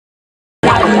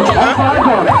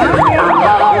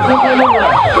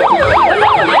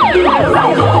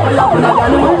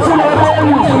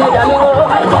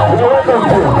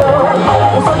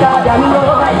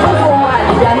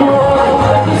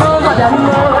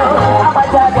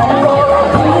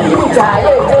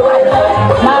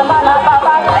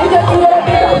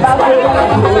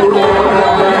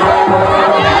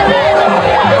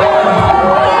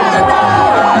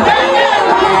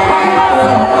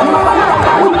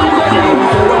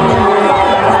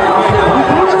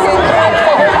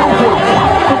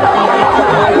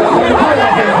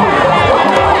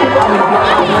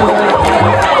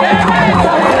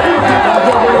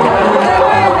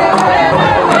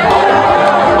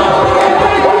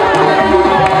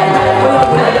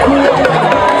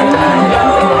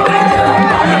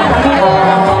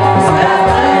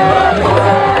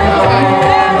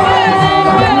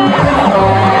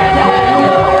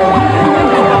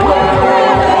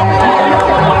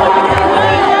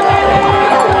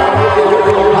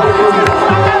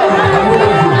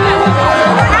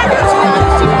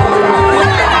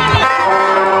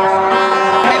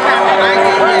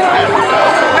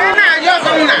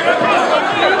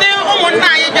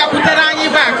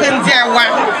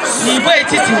Igbo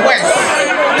Etiti West.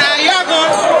 Now Yogo,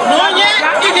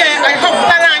 I hope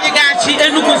Taranyigachi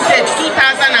Enugu State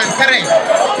 2003.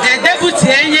 The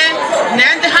deputy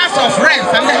and the House of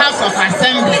Reps and the House of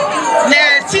Assembly. The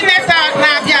Senator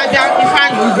Nabia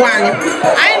Ifan Ugwani.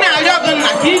 I know Yogo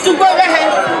Naki to go ahead.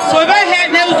 So over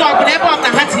here, news of the Epoch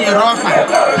Hati Rofa.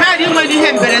 How do you money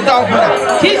him better dog?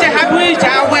 Teach a happy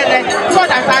so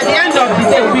that at the end of the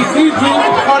day we give you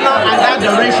honor and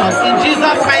adoration. In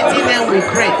Jesus' mighty name we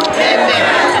pray. Amen.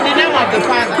 In the name of the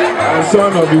Father and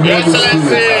Son of the Holy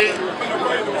Spirit.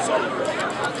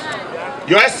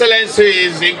 Your Excellency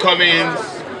is incoming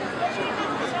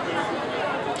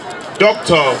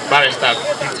Dr. Barrister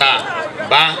Peter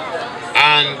Mbah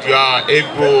and your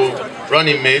able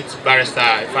running mate Barrister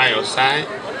Ifeanyi Osai,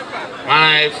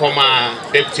 my former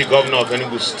Deputy Governor of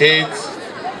Enugu State,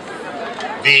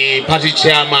 the party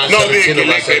chairman, no, 17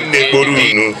 over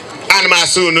 17. And my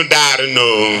son, no.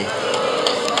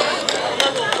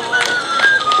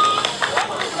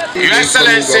 Your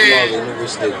Excellency,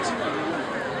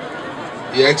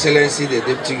 Your Excellency, the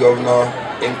Deputy Governor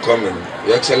incoming.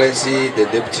 Your Excellency, the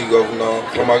Deputy Governor,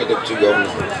 former Deputy Governor,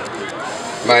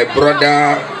 my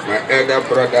brother, my elder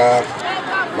brother,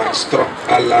 my strong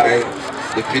ally,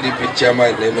 the PDP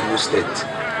chairman in Enugu State.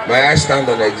 May I stand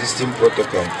on the existing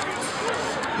protocol?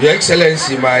 Your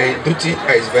Excellency, my duty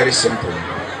is very simple.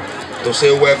 To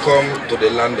say welcome to the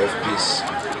land of peace.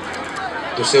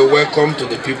 To say welcome to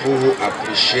the people who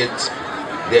appreciate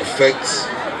the effects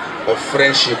of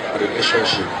friendship and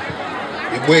relationship.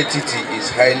 Igbo Etiti is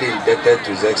highly indebted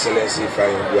to His Excellency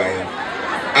Ifeanyi.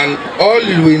 And all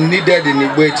we needed in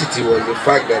Igbo Etiti was the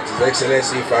fact that His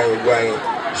Excellency Ifeanyi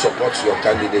supports your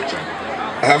candidature.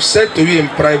 I have said to you in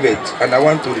private, and I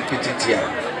want to repeat it here.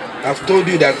 I've told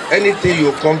you that anything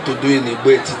you come to do in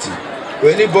Igbo Etiti, or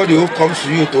anybody who comes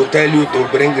to you to tell you to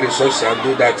bring resources and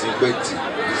do that in Igbo Etiti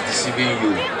is deceiving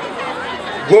you.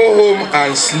 Go home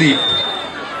and sleep.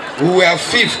 We were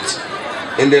 5th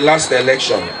in the last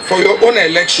election. For your own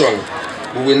election,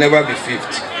 we will never be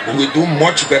 5th. We will do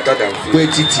much better than 5th. Igbo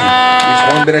Etiti is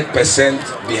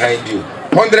 100% behind you.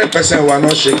 100% we are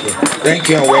not shaking. Thank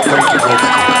you and welcome to Igbo Etiti.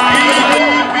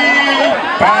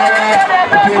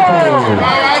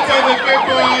 Power to the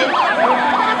people.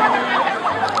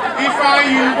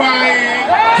 Ifeanyi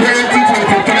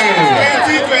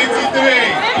 2023.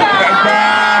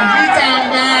 Peter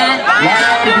Mbah.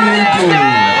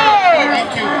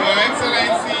 Thank you, Your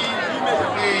Excellency,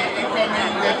 the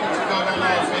incoming Deputy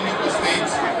Governor of Enugu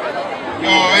State.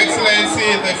 Your Excellency,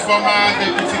 the former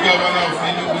Deputy Governor of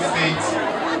Enugu State.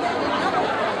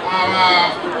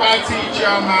 Our party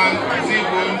chairman,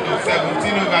 Igbo Etiti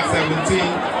 17 over 17.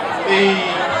 The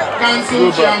council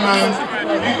chairman,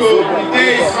 the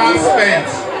day is fast spent.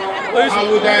 I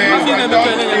would have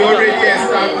thought we already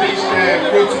established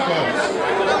protocols.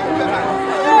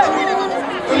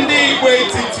 In the Igbo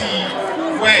Etiti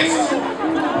West,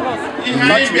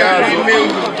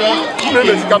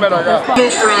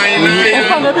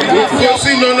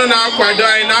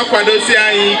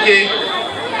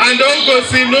 and also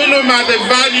see no matter the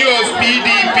value of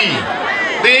PDP,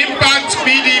 the impact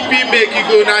PDP make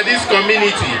go na this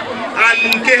community, and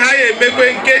nke haye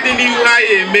mekwe nke di ni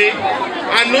haye me,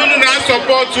 and no na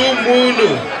support umunu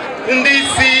ndi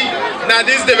si na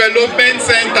this development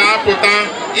center apụta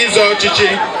izo ọchịchị.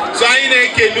 So anyị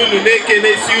na-ekele unu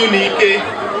na-ekele si unu ike,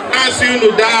 na-asị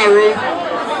unu daarụ.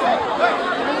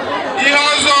 Ihe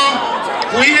ọzọ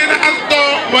bụ ihe na-atọ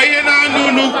ma ihe na-anụ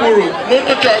unu kwuru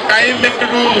n'ụnụ chọrọ ka anyị mere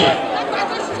unu.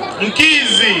 Nke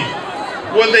izi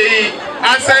bụ the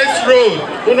access road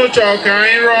unu chọrọ ka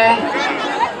anyị rụọ.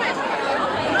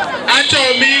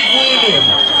 Achọrọ m igwu unu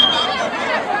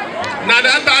na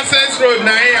that access road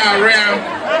na anyị arụ ya.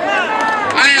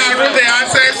 Anyị arụ the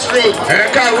access road.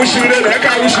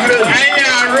 Anyị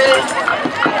arụ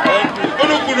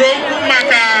unu kwuru okwu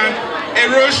maka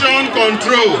erosion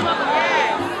control.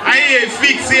 Anyị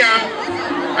fix ya.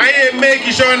 Anyị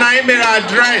make sure na anyị mere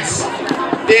address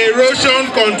the erosion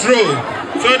control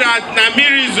so that na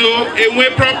mmiri zo enwe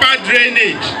proper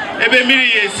drainage ebe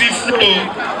mmiri esi flow.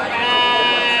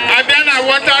 Abịa na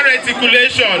water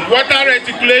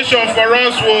reticulation for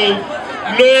us will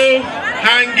low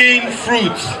hanging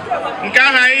fruits. Nke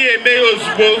ahụ anyị eme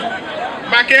ozugbo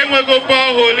maka enwego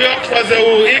borehole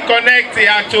ọzọwo connect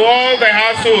ya to all the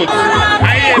households.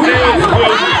 Anyị eme ozugbo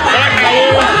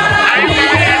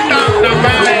anyị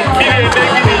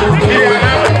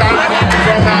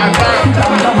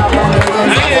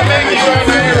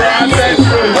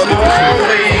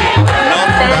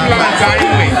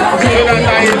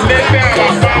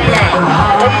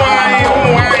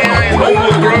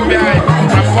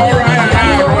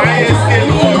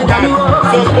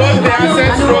so both the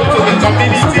access road to the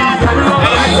community and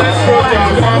access road to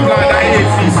our farmland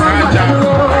is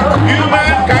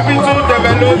human capital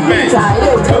development is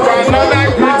another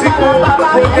critical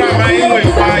program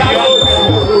for young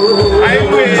people. I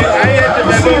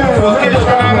develop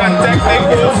vocational and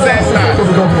technical centers.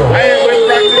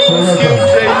 Practical skill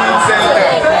training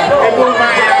centers.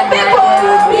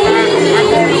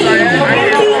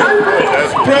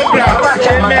 Programs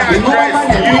that may address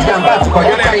youth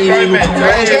unemployment.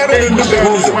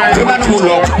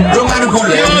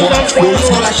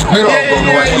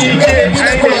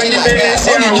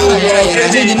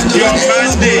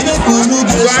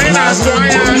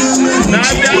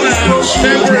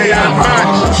 February and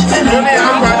March, only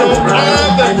all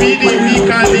the PDP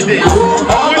candidates.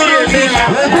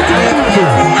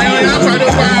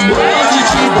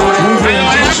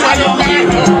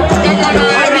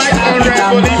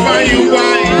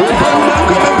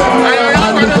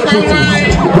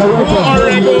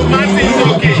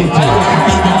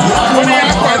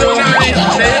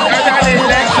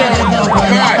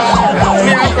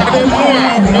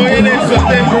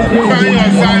 Fine.